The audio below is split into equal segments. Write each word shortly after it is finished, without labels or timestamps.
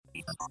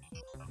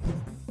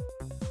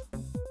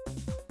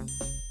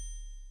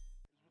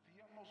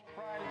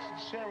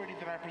sincerity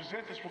that I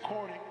present this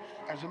recording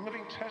as a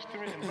living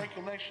testament and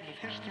recollection of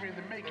history in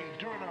the making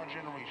during our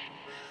generation.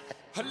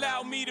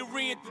 Allow me to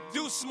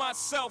reintroduce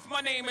myself.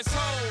 My name is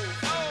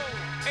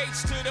Ho,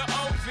 H to the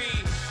O-V.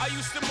 I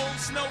used to move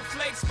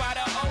snowflakes by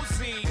the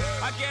OZ.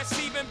 I guess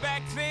even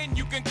back then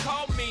you can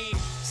call me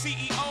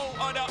CEO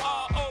of the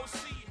ROC.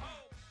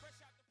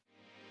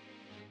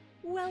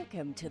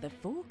 Welcome to the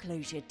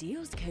Foreclosure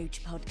Deals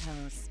Coach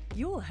podcast,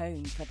 your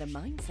home for the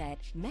mindset,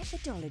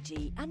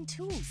 methodology, and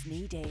tools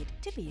needed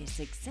to be a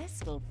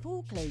successful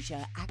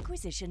foreclosure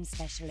acquisition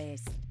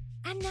specialist.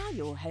 And now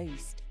your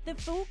host, the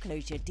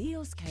Foreclosure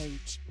Deals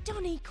Coach,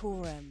 Donnie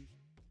Coram.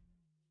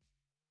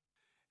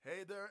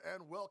 Hey there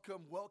and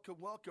welcome.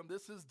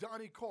 This is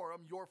Donnie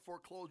Coram, your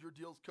Foreclosure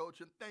Deals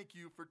Coach, and thank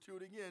you for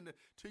tuning in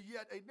to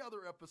yet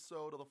another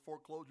episode of the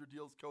Foreclosure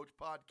Deals Coach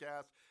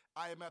podcast.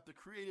 I am at the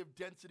Creative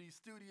Density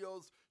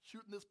Studios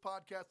shooting this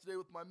podcast today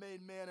with my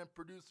main man and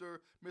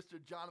producer,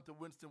 Mr. Jonathan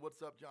Winston.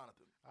 What's up,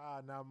 Jonathan?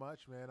 Not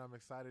much, man. I'm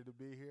excited to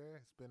be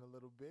here. It's been a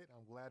little bit.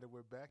 I'm glad that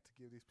we're back to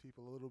give these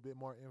people a little bit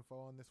more info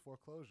on this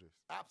foreclosures.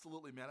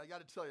 Absolutely, man. I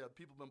got to tell you,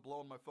 people have been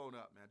blowing my phone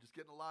up, man. Just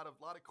getting a lot of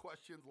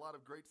questions, a lot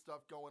of great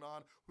stuff going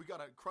on. We got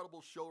an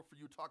incredible show for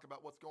you, talk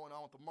about what's going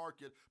on with the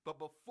market. But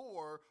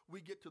before we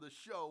get to the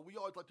show, we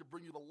always like to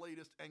bring you the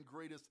latest and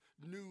greatest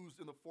news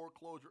in the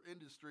foreclosure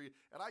industry.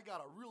 And I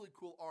got a really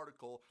cool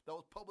article that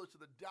was published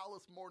in the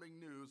Dallas Morning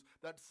News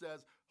that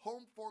says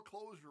home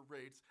foreclosure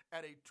rates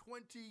at a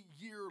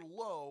 20-year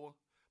low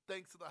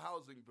thanks to the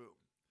housing boom.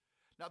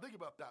 Now think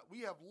about that.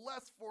 We have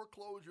less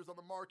foreclosures on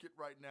the market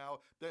right now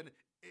than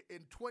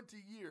in 20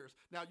 years.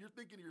 Now you're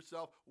thinking to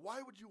yourself,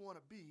 why would you want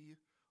to be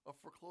a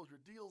foreclosure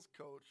deals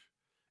coach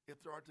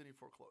if there aren't any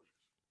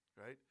foreclosures,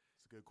 right?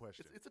 It's a good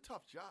question. It's a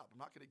tough job. I'm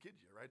not going to kid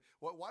you, right?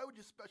 Why would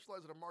you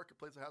specialize in a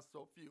marketplace that has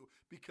so few?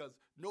 Because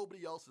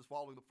nobody else is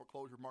following the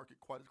foreclosure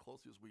market quite as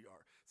closely as we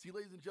are. See,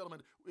 ladies and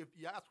gentlemen, if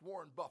you ask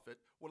Warren Buffett,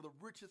 one of the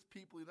richest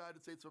people in the United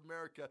States of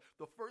America,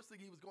 the first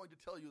thing he was going to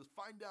tell you is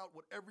find out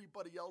what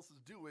everybody else is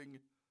doing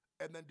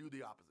and then do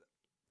the opposite,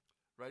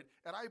 right?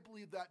 And I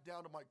believe that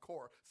down to my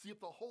core. See,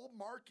 if the whole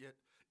market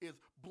is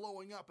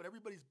blowing up and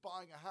everybody's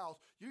buying a house,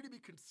 you need to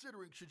be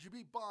considering, should you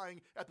be buying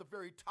at the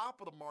very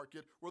top of the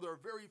market where there are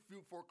very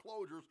few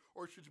foreclosures,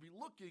 or should you be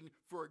looking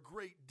for a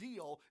great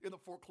deal in the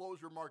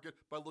foreclosure market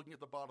by looking at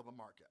the bottom of the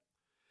market?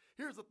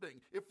 Here's the thing.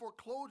 If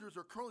foreclosures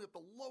are currently at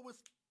the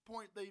lowest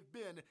point they've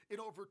been in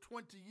over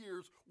 20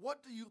 years,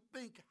 what do you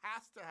think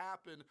has to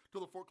happen to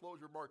the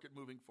foreclosure market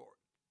moving forward?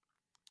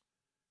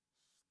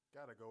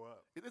 Got to go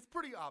up. It's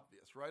pretty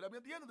obvious, right? I mean,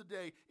 at the end of the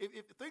day,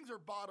 if things are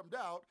bottomed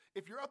out,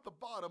 if you're at the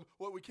bottom,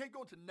 well, we can't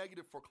go into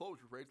negative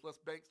foreclosure rates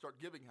lest banks start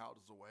giving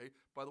houses away.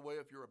 By the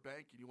way, if you're a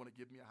bank and you want to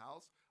give me a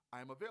house,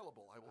 I am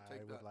available. I will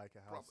take that. I would like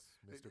a house,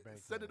 Mr. Bank.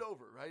 Send it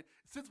over, right?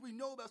 Since we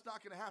know that's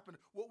not going to happen,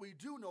 what we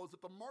do know is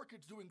that the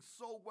market's doing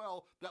so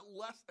well that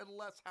less and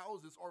less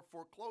houses are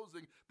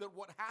foreclosing, that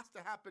what has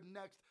to happen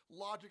next,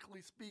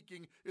 logically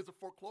speaking, is a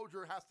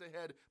foreclosure has to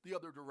head the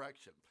other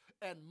direction.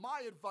 And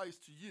my advice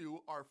to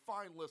you, our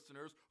fine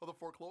listeners of the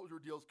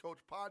Foreclosure Deals Coach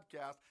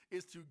podcast,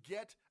 is to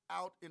get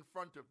out in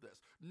front of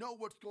this. Know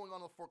what's going on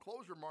in the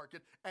foreclosure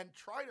market and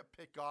try to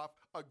pick off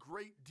a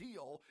great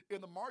deal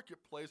in the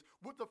marketplace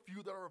with the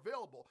few that are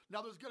available.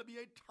 Now, there's going to be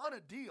a ton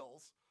of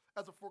deals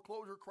as the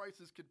foreclosure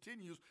crisis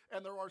continues,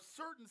 and there are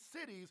certain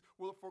cities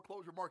where the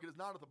foreclosure market is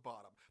not at the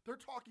bottom. They're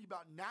talking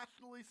about,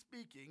 nationally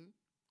speaking,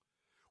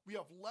 we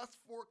have less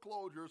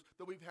foreclosures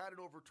than we've had in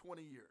over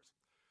 20 years.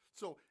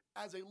 So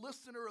as a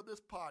listener of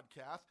this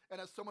podcast, and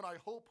as someone I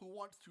hope who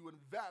wants to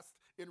invest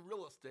in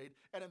real estate,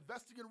 and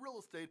investing in real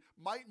estate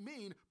might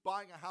mean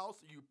buying a house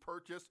that you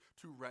purchase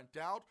to rent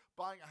out,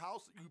 buying a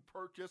house that you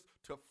purchase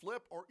to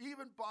flip, or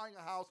even buying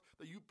a house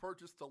that you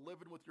purchase to live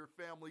in with your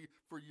family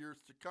for years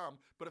to come.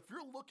 But if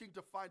you're looking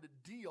to find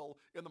a deal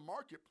in the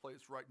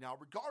marketplace right now,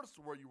 regardless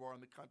of where you are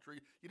in the country,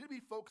 you need to be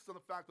focused on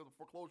the fact that the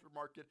foreclosure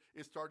market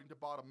is starting to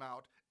bottom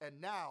out,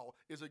 and now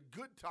is a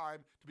good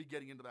time to be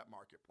getting into that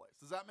marketplace.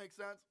 Does that make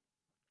sense?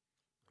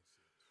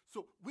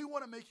 So we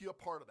want to make you a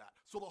part of that.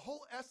 So the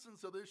whole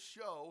essence of this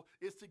show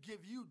is to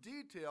give you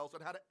details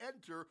on how to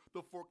enter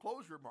the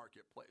foreclosure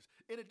marketplace.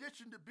 In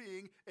addition to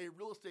being a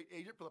real estate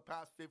agent for the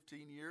past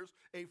 15 years,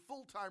 a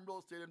full-time real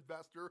estate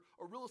investor,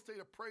 a real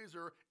estate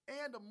appraiser,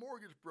 and a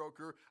mortgage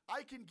broker,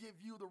 I can give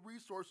you the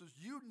resources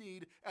you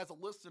need as a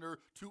listener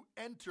to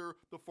enter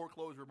the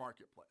foreclosure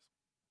marketplace.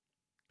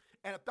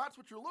 And if that's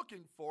what you're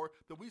looking for,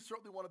 then we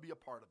certainly want to be a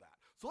part of that.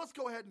 So let's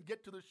go ahead and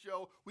get to the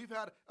show. We've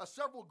had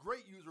several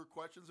great user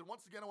questions. And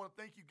once again, I want to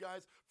thank you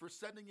guys for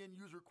sending in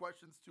user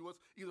questions to us.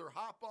 Either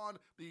hop on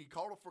the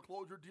Colorado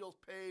Foreclosure Deals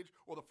page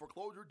or the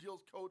Foreclosure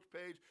Deals Coach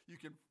page. You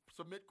can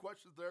submit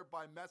questions there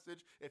by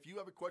message. If you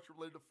have a question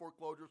related to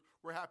foreclosures,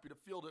 we're happy to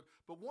field it.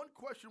 But one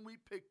question we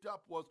picked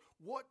up was,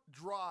 what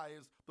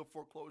drives the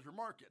foreclosure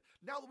market?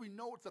 Now that we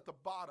know it's at the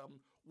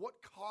bottom, what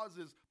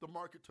causes the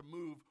market to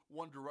move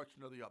one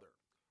direction or the other?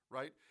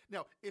 Right?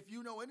 Now, if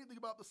you know anything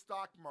about the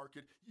stock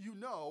market, you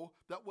know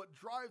that what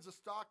drives the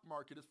stock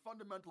market is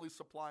fundamentally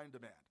supply and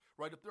demand,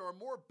 right? If there are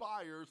more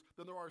buyers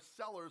than there are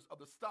sellers of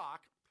the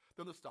stock,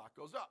 then the stock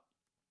goes up,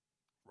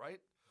 right?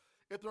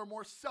 If there are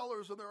more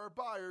sellers than there are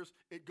buyers,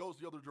 it goes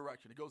the other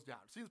direction. It goes down.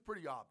 Seems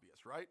pretty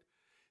obvious, right?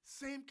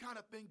 Same kind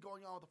of thing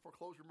going on with the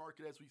foreclosure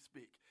market as we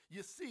speak.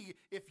 You see,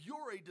 if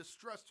you're a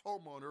distressed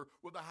homeowner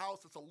with a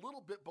house that's a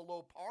little bit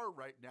below par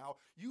right now,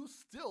 you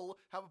still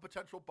have a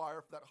potential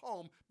buyer for that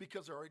home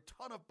because there are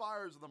a ton of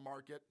buyers in the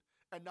market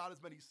and not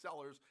as many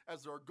sellers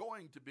as there are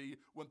going to be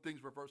when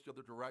things reverse the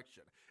other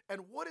direction.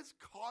 And what is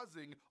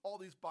causing all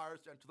these buyers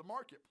to enter the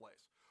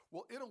marketplace?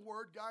 Well, in a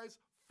word, guys,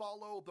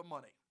 follow the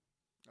money.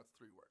 That's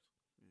 3 words.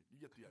 You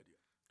get the idea.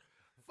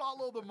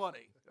 Follow the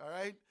money, all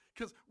right?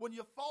 Because when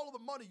you follow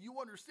the money, you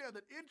understand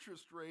that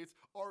interest rates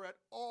are at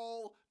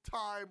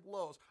all-time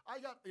lows.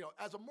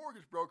 As a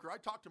mortgage broker, I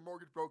talk to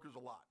mortgage brokers a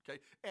lot, okay?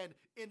 And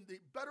in the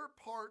better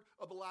part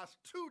of the last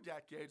 2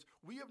 decades,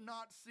 we have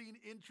not seen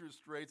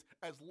interest rates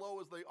as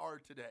low as they are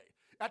today.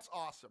 That's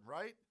awesome,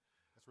 right?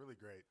 That's really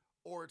great.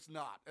 Or it's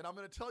not. And I'm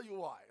going to tell you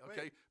why,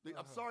 okay?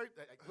 I'm sorry.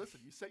 Listen,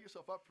 you set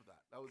yourself up for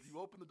that. You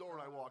opened the door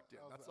and I walked in.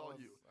 That's all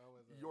you.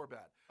 You're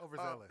bad.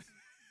 Overzealous.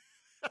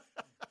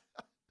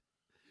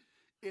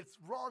 It's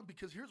wrong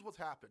because here's what's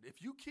happened. If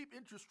you keep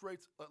interest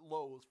rates at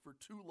lows for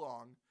too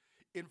long,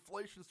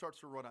 inflation starts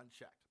to run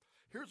unchecked.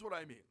 Here's what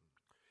I mean.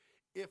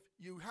 If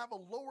you have a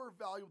lower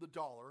value of the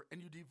dollar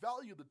and you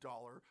devalue the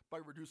dollar by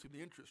reducing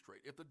the interest rate,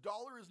 if the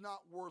dollar is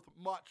not worth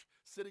much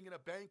sitting in a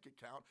bank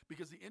account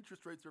because the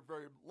interest rates are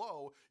very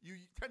low, you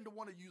tend to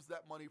want to use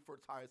that money for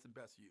its highest and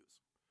best use,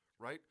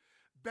 right?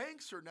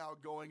 Banks are now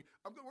going,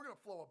 we're going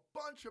to flow a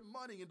bunch of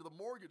money into the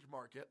mortgage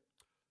market,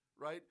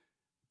 right?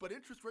 But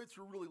interest rates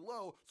are really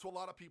low, so a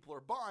lot of people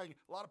are buying.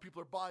 A lot of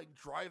people are buying,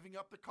 driving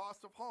up the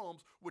cost of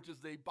homes, which is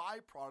a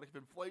byproduct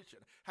of inflation.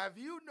 Have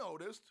you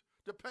noticed,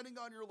 depending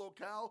on your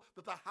locale,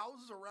 that the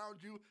houses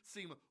around you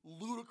seem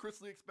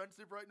ludicrously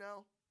expensive right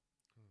now?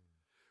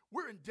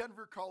 We're in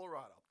Denver,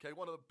 Colorado, okay,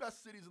 one of the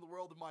best cities in the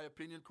world, in my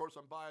opinion. Of course,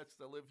 I'm biased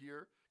because I live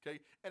here, okay?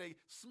 And a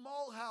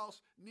small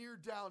house near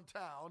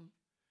downtown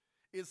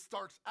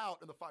starts out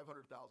in the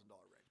 $500,000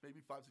 range,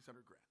 maybe $500,000,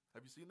 $600,000.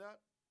 Have you seen that?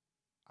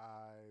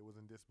 I was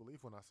in disbelief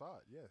when I saw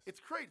it, yes. It's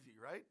crazy,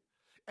 right?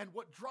 And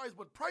when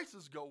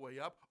prices go way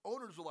up,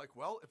 owners are like,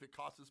 well, if it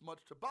costs as much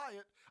to buy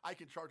it, I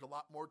can charge a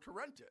lot more to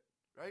rent it,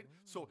 right?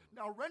 So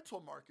now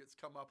rental markets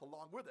come up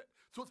along with it.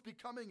 So it's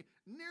becoming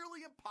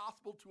nearly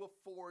impossible to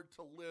afford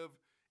to live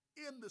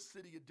in the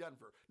city of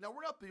Denver. Now,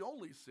 we're not the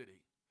only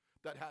city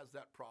that has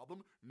that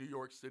problem. New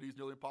York City is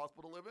nearly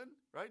impossible to live in,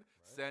 right?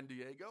 San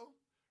Diego,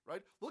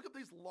 right? Look at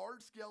these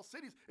large-scale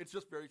cities. It's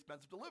just very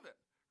expensive to live in,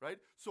 right?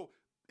 So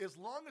as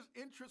long as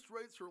interest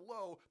rates are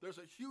low, there's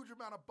a huge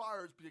amount of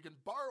buyers, but you can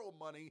borrow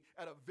money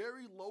at a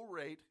very low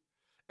rate,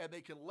 and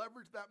they can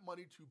leverage that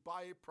money to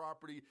buy a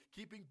property,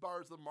 keeping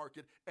buyers in the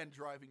market and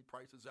driving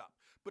prices up.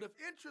 But if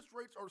interest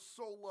rates are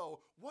so low,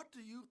 what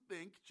do you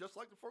think, just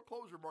like the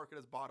foreclosure market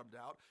has bottomed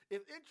out,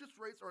 if interest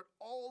rates are at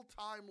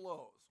all-time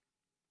lows,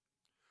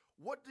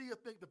 what do you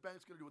think the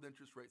bank's going to do with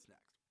interest rates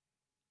next?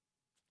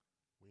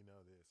 We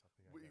know this.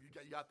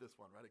 You got this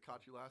one, right? It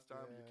caught you last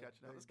time. You're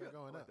catching up. That's good. They're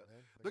going up,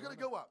 man. They're going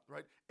to go up,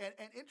 right? And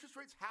interest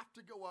rates have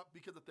to go up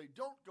because if they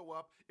don't go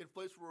up,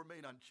 inflation will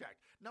remain unchecked.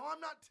 Now, I'm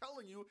not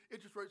telling you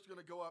interest rates are going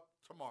to go up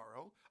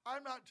tomorrow.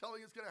 I'm not telling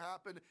you it's going to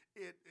happen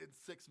in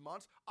 6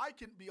 months. I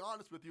can be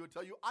honest with you and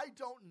tell you I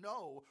don't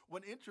know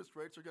when interest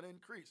rates are going to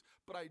increase,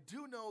 but I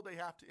do know they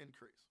have to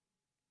increase.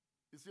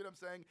 You see what I'm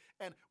saying?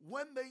 And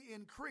when they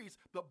increase,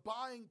 the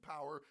buying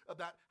power of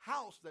that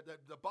house that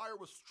the buyer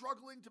was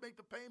struggling to make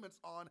the payments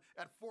on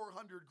at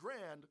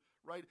 $400,000,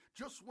 right,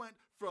 just went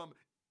from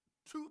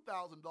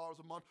 $2,000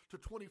 a month to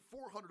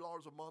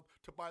 $2,400 a month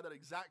to buy that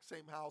exact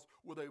same house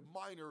with a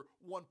minor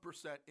 1%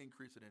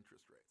 increase in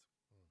interest rates.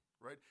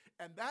 Right?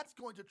 And that's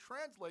going to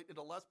translate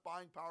into less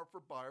buying power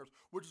for buyers,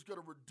 which is going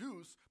to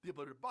reduce the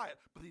ability to buy it.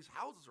 But these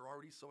houses are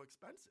already so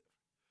expensive.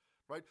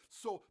 Right?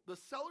 So the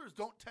sellers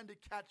don't tend to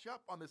catch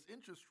up on this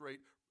interest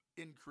rate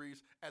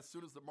increase as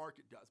soon as the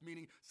market does.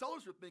 Meaning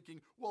sellers are thinking,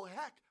 well,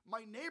 heck,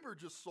 my neighbor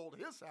just sold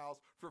his house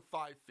for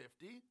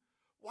 $550.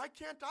 Why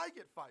can't I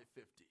get $550?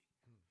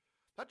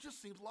 That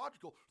just seems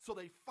logical. So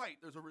they fight.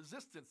 There's a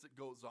resistance that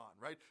goes on,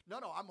 right? No,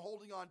 I'm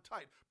holding on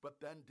tight. But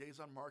then days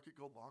on market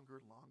go longer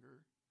and longer.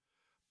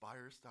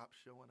 Buyers stop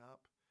showing up.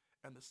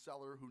 And the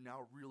seller, who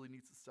now really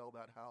needs to sell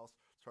that house,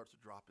 starts to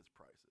drop his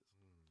prices.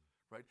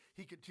 Right?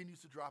 He continues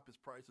to drop his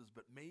prices,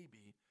 but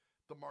maybe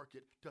the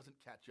market doesn't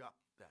catch up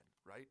then,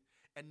 right?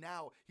 And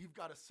now you've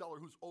got a seller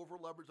who's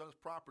over-leveraged on his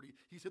property.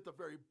 He's hit the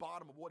very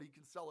bottom of what he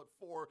can sell it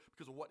for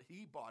because of what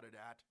he bought it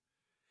at.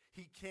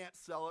 He can't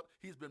sell it.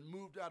 He's been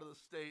moved out of the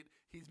state.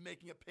 He's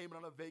making a payment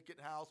on a vacant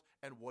house,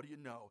 and what do you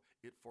know?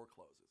 It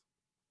forecloses.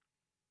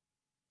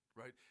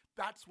 Right?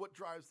 That's what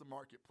drives the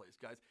marketplace,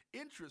 guys.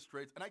 Interest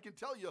rates, and I can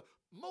tell you,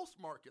 most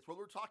markets,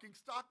 whether we're talking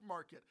stock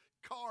market,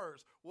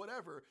 cars,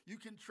 whatever, you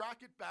can track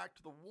it back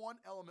to the one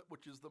element,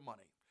 which is the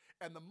money.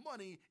 And the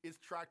money is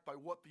tracked by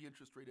what the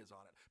interest rate is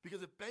on it.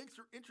 Because if banks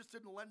are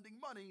interested in lending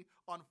money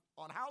on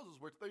houses,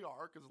 which they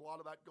are, because a lot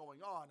of that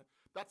going on,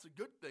 that's a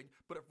good thing.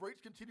 But if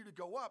rates continue to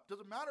go up,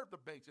 doesn't matter if the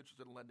bank's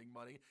interested in lending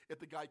money if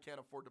the guy can't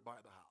afford to buy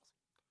the house.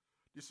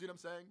 Do you see what I'm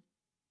saying?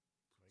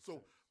 Makes So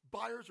sense.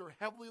 buyers are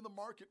heavily in the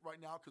market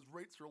right now because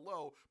rates are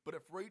low, but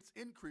if rates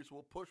increase,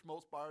 we'll push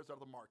most buyers out of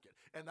the market.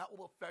 And that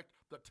will affect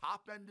the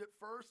top end at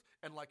first,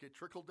 and like a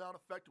trickle-down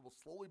effect, it will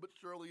slowly but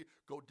surely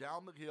go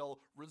down the hill,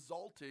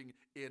 resulting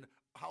in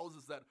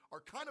houses that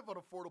are kind of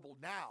unaffordable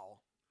now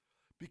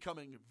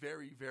becoming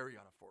very, very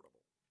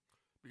unaffordable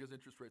because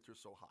interest rates are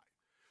so high.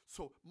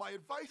 So my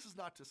advice is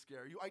not to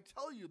scare you. I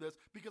tell you this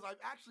because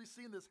I've actually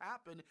seen this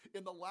happen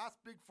in the last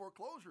big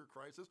foreclosure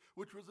crisis,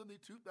 which was in the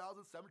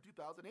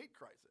 2007-2008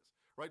 crisis,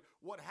 right?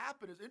 What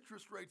happened is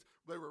interest rates,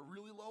 they were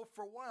really low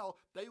for a while.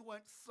 They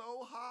went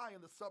so high in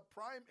the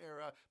subprime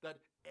era that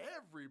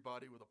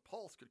everybody with a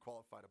pulse could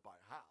qualify to buy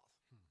a house,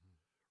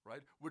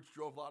 right? Which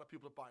drove a lot of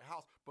people to buy a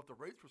house, but the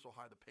rates were so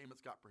high, the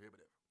payments got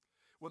prohibitive.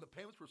 When the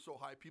payments were so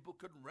high, people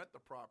couldn't rent the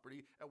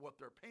property at what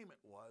their payment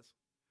was.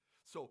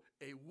 So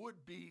a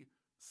would-be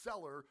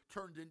seller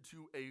turned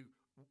into a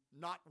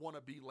not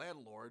wannabe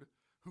landlord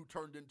who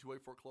turned into a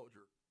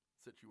foreclosure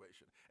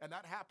situation. And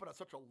that happened on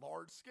such a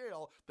large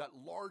scale that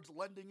large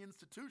lending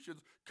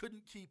institutions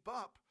couldn't keep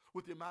up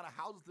with the amount of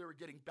houses they were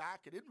getting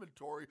back in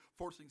inventory,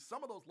 forcing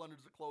some of those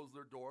lenders to close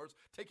their doors,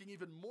 taking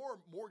even more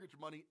mortgage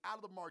money out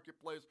of the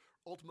marketplace,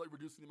 ultimately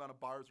reducing the amount of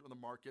buyers that were in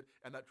the market,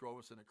 and that drove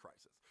us into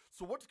crisis.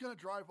 So what's going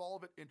to drive all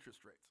of it?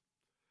 Interest rates,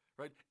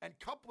 right? And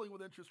coupling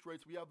with interest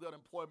rates, we have the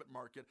unemployment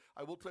market.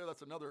 I will tell you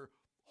that's another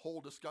whole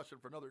discussion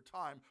for another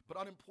time, but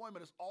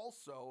unemployment is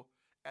also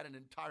at an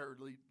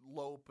entirely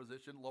low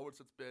position, lowest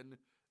it's been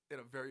in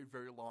a very,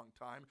 very long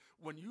time.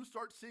 When you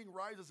start seeing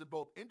rises in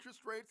both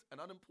interest rates and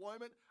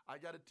unemployment, I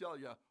got to tell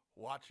you,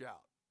 watch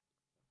out.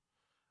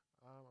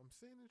 I'm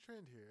seeing a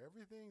trend here.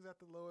 Everything's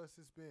at the lowest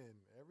it's been.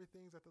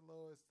 Everything's at the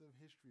lowest of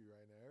history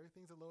right now.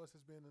 Everything's the lowest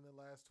it's been in the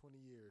last 20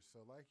 years.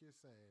 So like you're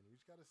saying, you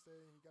got to stay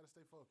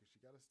focused.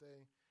 You got to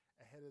stay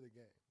ahead of the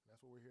game.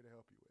 That's what we're here to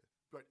help you with.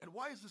 Right. And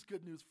why is this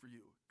good news for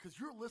you? Because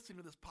you're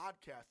listening to this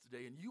podcast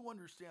today and you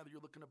understand that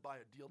you're looking to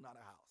buy a deal, not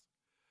a house.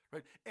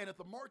 Right? And if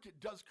the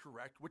market does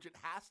correct, which it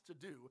has to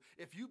do,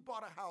 if you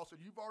bought a house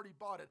and you've already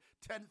bought it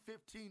 10,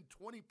 15,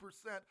 20%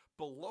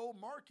 below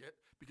market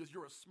because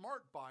you're a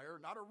smart buyer,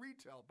 not a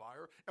retail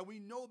buyer, and we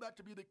know that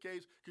to be the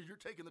case because you're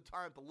taking the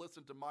time to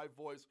listen to my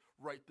voice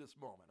right this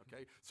moment,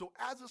 okay? So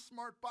as a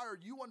smart buyer,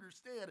 you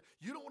understand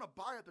you don't want to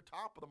buy at the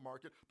top of the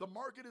market. The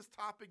market is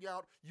topping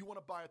out. You want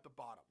to buy at the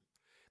bottom.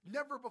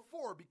 Never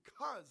before,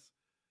 because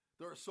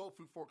there are so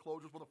few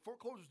foreclosures. When the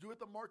foreclosures do hit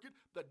the market,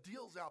 the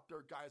deals out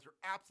there, guys, are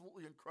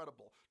absolutely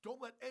incredible.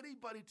 Don't let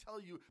anybody tell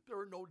you there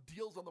are no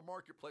deals on the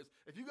marketplace.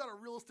 If you got a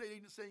real estate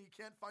agent saying you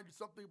can't find you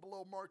something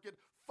below market,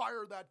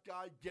 fire that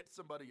guy, get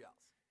somebody else.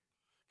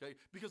 Okay?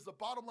 Because the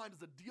bottom line is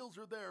the deals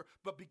are there,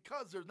 but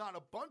because there's not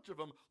a bunch of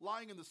them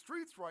lying in the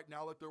streets right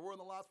now like there were in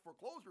the last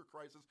foreclosure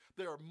crisis,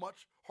 they are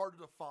much harder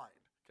to find.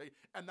 Okay?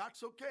 And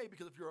that's okay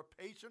because if you're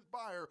a patient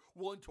buyer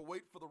willing to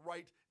wait for the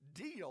right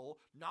deal,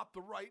 not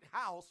the right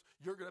house,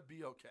 you're going to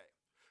be okay.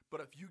 But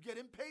if you get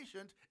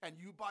impatient and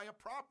you buy a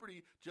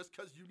property just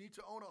because you need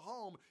to own a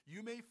home,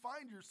 you may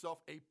find yourself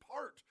a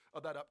part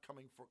of that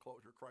upcoming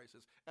foreclosure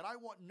crisis. And I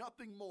want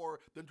nothing more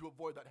than to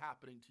avoid that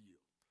happening to you.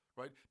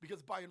 Right?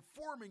 Because by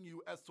informing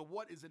you as to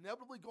what is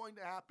inevitably going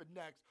to happen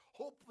next,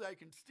 hopefully I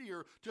can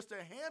steer just a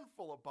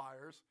handful of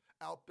buyers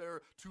out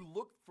there to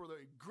look for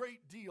the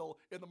great deal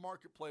in the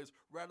marketplace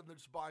rather than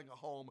just buying a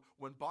home,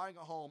 when buying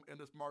a home in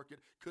this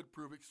market could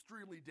prove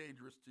extremely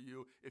dangerous to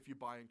you if you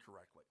buy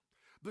incorrectly.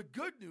 The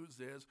good news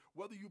is,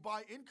 whether you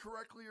buy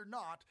incorrectly or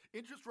not,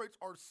 interest rates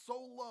are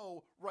so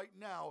low right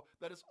now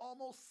that it's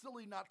almost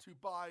silly not to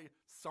buy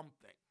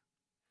something.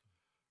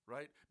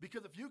 Right?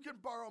 Because if you can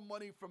borrow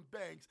money from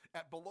banks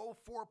at below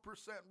 4%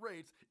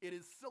 rates, it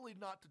is silly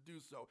not to do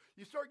so.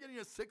 You start getting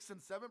a 6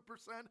 and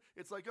 7%,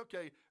 it's like,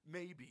 okay,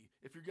 maybe,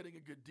 if you're getting a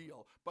good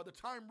deal. By the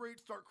time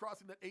rates start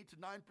crossing that 8 to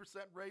 9%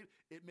 rate,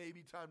 it may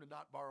be time to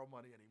not borrow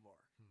money anymore,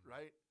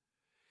 right?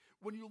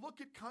 When you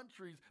look at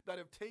countries that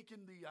have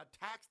taken the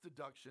tax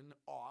deduction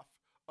off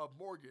of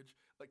mortgage,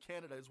 like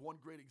Canada is one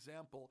great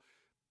example,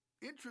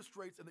 interest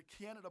rates in the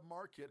Canada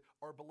market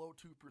are below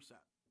 2%.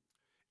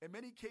 In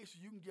many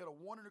cases, you can get a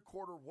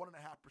 1.25%,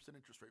 1.5%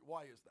 interest rate.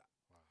 Why is that?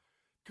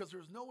 Because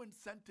there's no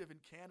incentive in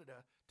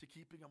Canada to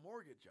keeping a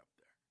mortgage up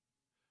there,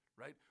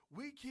 right?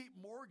 We keep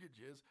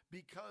mortgages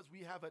because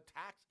we have a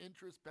tax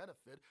interest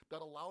benefit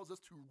that allows us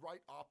to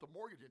write off the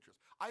mortgage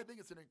interest. I think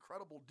it's an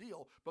incredible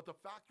deal, but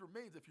the fact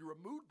remains, if you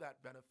remove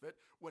that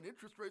benefit, when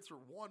interest rates are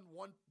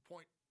 1.2,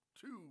 1.5%,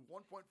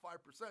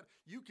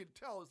 you can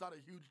tell there's not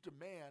a huge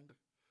demand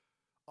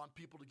on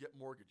people to get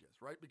mortgages,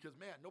 right? Because,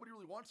 man, nobody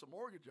really wants a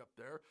mortgage up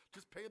there.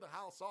 Just pay the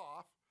house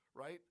off,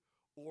 right?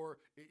 Or,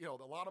 you know,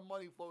 a lot of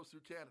money flows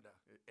through Canada,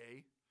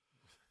 eh?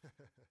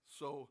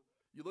 So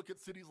you look at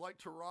cities like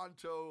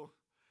Toronto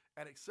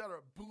and et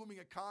cetera, booming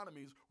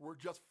economies where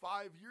just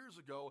 5 years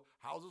ago,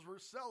 houses were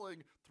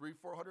selling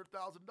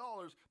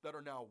 $300,000-$400,000 that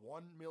are now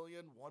 $1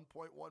 million,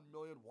 $1.1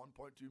 million,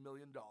 $1.2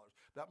 million.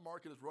 That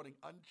market is running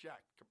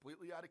unchecked,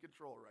 completely out of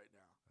control right now.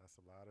 That's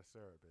a lot of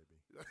syrup, baby.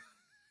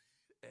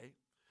 Eh?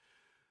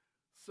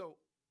 So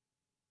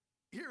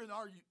here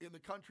in the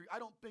country, I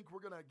don't think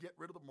we're going to get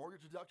rid of the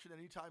mortgage deduction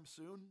anytime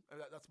soon.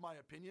 That's my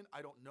opinion.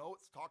 I don't know.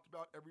 It's talked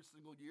about every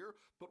single year.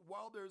 But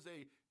while there's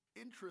a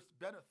interest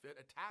benefit,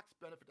 a tax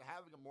benefit to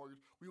having a mortgage,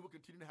 we will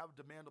continue to have a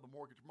demand of the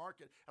mortgage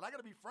market. And I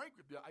got to be frank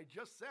with you. I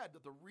just said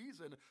that the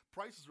reason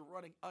prices are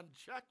running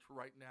unchecked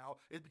right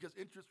now is because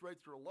interest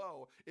rates are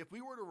low. If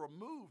we were to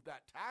remove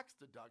that tax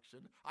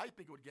deduction, I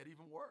think it would get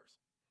even worse.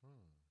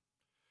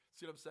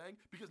 See what I'm saying?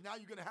 Because now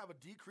you're going to have a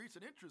decrease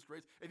in interest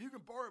rates. If you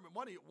can borrow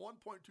money at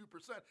 1.2%,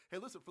 hey,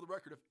 listen, for the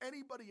record, if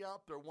anybody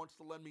out there wants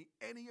to lend me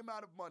any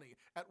amount of money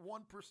at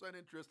 1%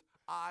 interest,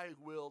 I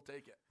will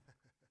take it.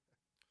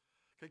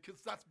 Okay,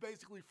 because that's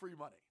basically free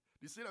money.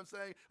 Do you see what I'm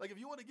saying? Like, if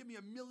you want to give me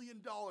 $1 million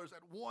at 1%.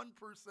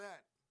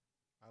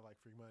 I like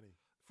free money.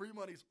 Free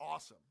money's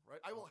awesome,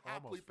 right? I will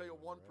happily pay a 1%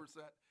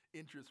 right?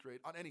 interest rate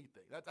on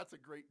anything. That's a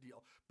great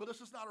deal. But it's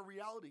just not a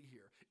reality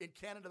here. In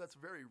Canada, that's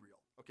very real,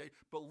 okay?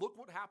 But look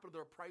what happened to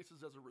their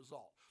prices as a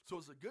result. So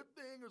is it a good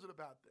thing or is it a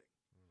bad thing?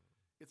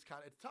 It's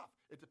tough.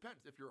 It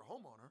depends. If you're a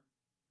homeowner,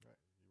 right,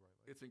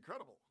 it's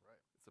incredible.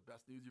 Right. It's the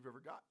best news you've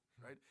ever got,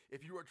 right?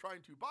 If you are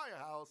trying to buy a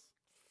house,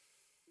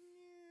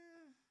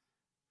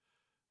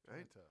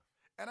 right? Tough.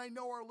 And I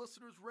know our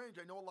listeners range.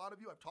 I know a lot of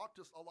you. I've talked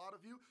to a lot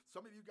of you.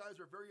 Some of you guys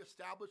are very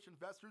established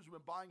investors who've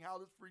been buying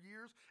houses for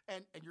years,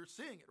 and you're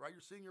seeing it, right?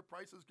 You're seeing your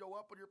prices go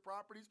up on your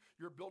properties.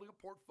 You're building a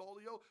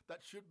portfolio. That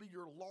should be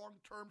your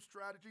long-term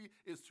strategy,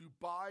 is to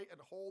buy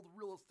and hold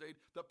real estate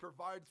that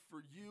provides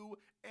for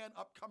you and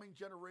upcoming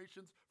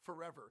generations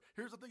forever.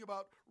 Here's the thing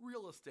about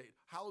real estate,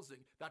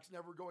 housing, that's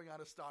never going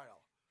out of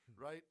style,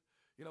 right?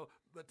 You know,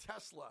 the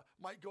Tesla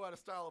might go out of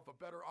style if a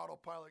better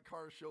autopilot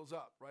car shows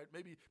up, right?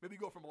 Maybe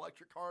go from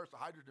electric cars to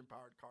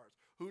hydrogen-powered cars.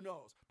 Who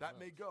knows? That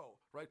may go,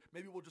 right?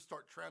 Maybe we'll just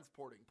start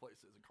transporting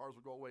places and cars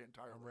will go away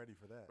entirely. I'm ready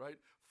for that. Right?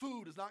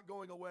 Food is not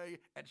going away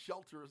and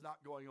shelter is not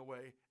going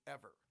away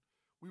ever.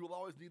 We will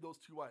always need those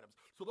two items.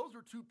 So those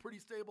are two pretty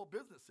stable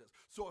businesses.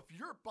 So if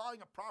you're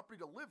buying a property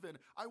to live in,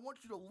 I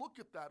want you to look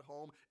at that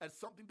home as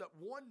something that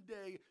one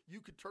day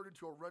you could turn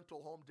into a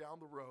rental home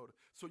down the road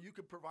so you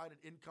could provide an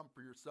income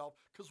for yourself,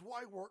 because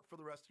why work for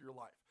the rest of your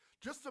life?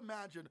 Just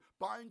imagine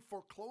buying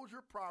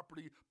foreclosure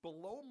property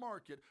below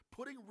market,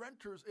 putting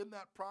renters in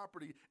that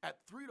property at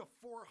 $300 to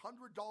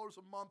 $400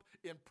 a month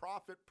in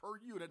profit per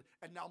unit,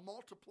 and now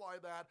multiply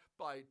that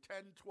by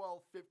 10,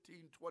 12,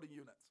 15, 20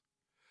 units.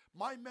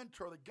 My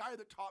mentor, the guy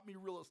that taught me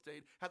real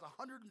estate, has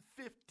 115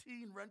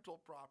 rental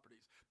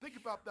properties. Think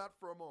about that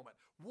for a moment.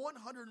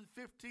 115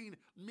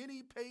 mini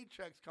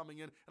paychecks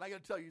coming in, and I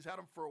got to tell you, he's had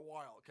them for a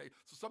while, okay?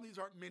 So some of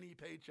these aren't mini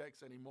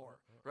paychecks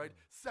anymore, right?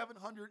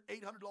 $700,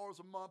 $800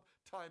 a month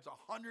times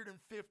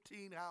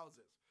 115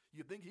 houses.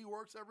 You think he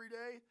works every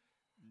day?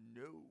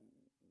 No.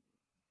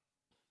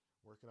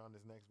 Working on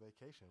his next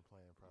vacation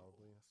plan,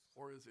 probably.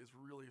 Or his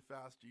really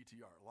fast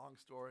GTR. Long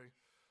story.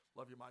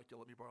 Love you, Mike.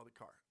 Let me borrow the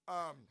car.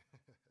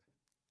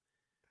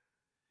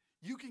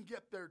 You can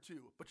get there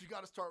too, but you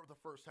got to start with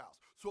the first house.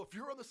 So if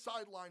you're on the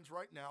sidelines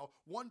right now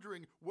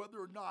wondering whether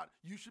or not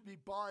you should be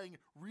buying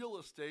real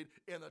estate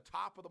in the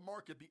top of the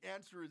market, the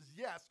answer is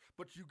yes,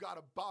 but you got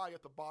to buy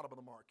at the bottom of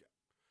the market,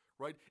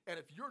 right? And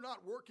if you're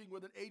not working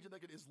with an agent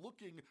that is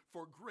looking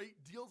for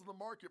great deals in the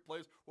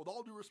marketplace, with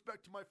all due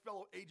respect to my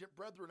fellow agent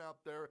brethren out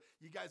there,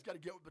 you guys got to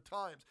get with the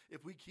times.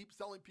 If we keep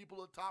selling people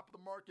to the top of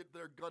the market,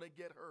 they're going to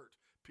get hurt,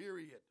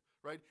 period.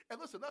 Right? And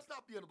listen, that's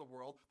not the end of the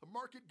world. The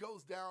market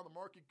goes down, the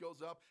market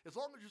goes up. As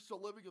long as you're still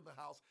living in the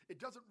house, it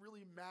doesn't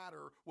really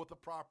matter what the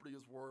property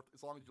is worth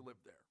as long as you live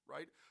there,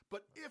 right?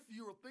 But if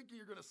you're thinking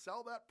you're going to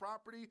sell that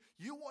property,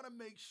 you want to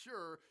make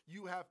sure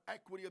you have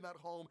equity in that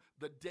home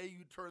the day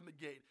you turn the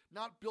gate.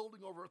 Not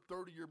building over a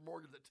 30-year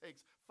mortgage that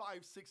takes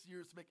 5-6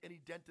 years to make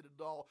any dent in it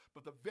at all.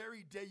 But the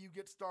very day you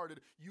get started,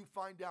 you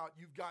find out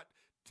you've got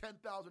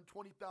 $10,000,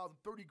 $20,000,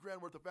 $30,000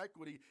 worth of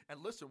equity.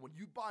 And listen, when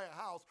you buy a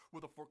house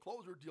with a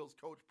foreclosure deals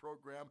coach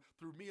program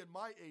through me and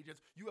my agents,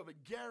 you have a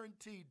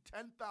guaranteed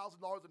 $10,000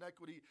 in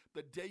equity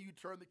the day you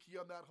turn the key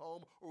on that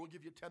home, or we'll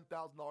give you $10,000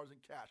 in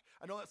cash.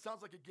 I know that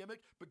sounds like a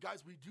gimmick, but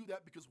guys, we do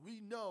that because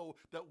we know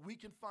that we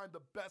can find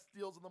the best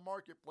deals in the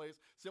marketplace.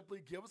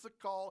 Simply give us a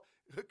call,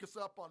 hook us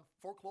up on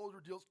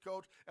Foreclosure Deals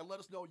Coach, and let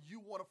us know you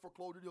want a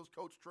Foreclosure Deals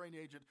Coach train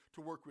agent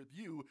to work with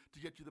you to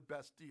get you the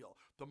best deal.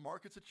 The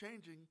markets are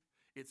changing.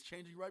 It's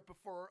changing right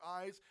before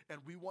our eyes,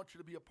 and we want you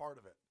to be a part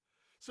of it.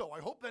 So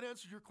I hope that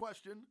answers your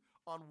question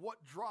on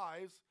what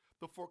drives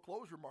the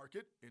foreclosure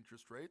market: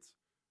 interest rates,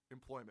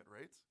 employment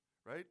rates,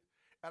 right?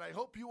 And I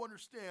hope you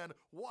understand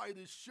why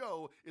this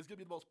show is going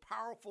to be the most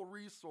powerful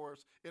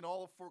resource in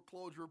all of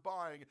foreclosure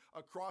buying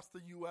across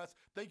the U.S.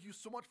 Thank you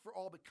so much for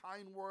all the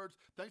kind words.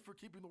 Thanks for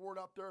keeping the word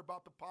out there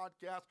about the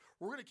podcast.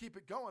 We're going to keep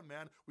it going,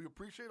 man. We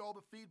appreciate all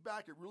the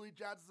feedback. It really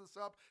jazzes us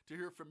up to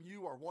hear from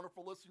you, our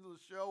wonderful listeners to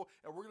the show.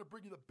 And we're going to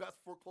bring you the best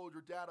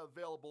foreclosure data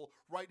available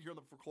right here on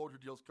the Foreclosure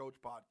Deals Coach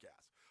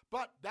podcast.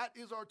 But that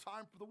is our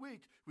time for the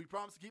week. We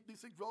promise to keep these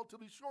things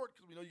relatively short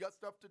because we know you got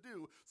stuff to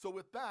do. So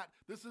with that,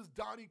 this is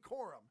Donnie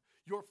Corum,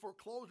 your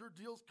Foreclosure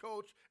Deals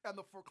Coach and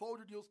the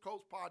Foreclosure Deals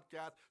Coach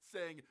podcast,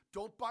 saying,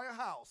 don't buy a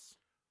house,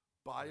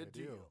 buy a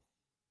deal.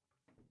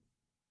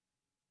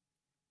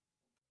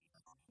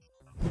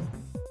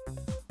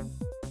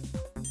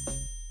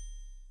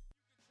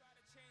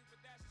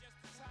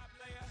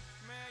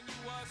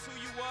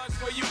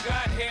 before you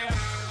got here.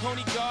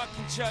 Only God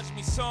can judge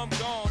me, so I'm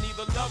gone.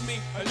 Either love me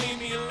or leave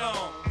me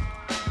alone.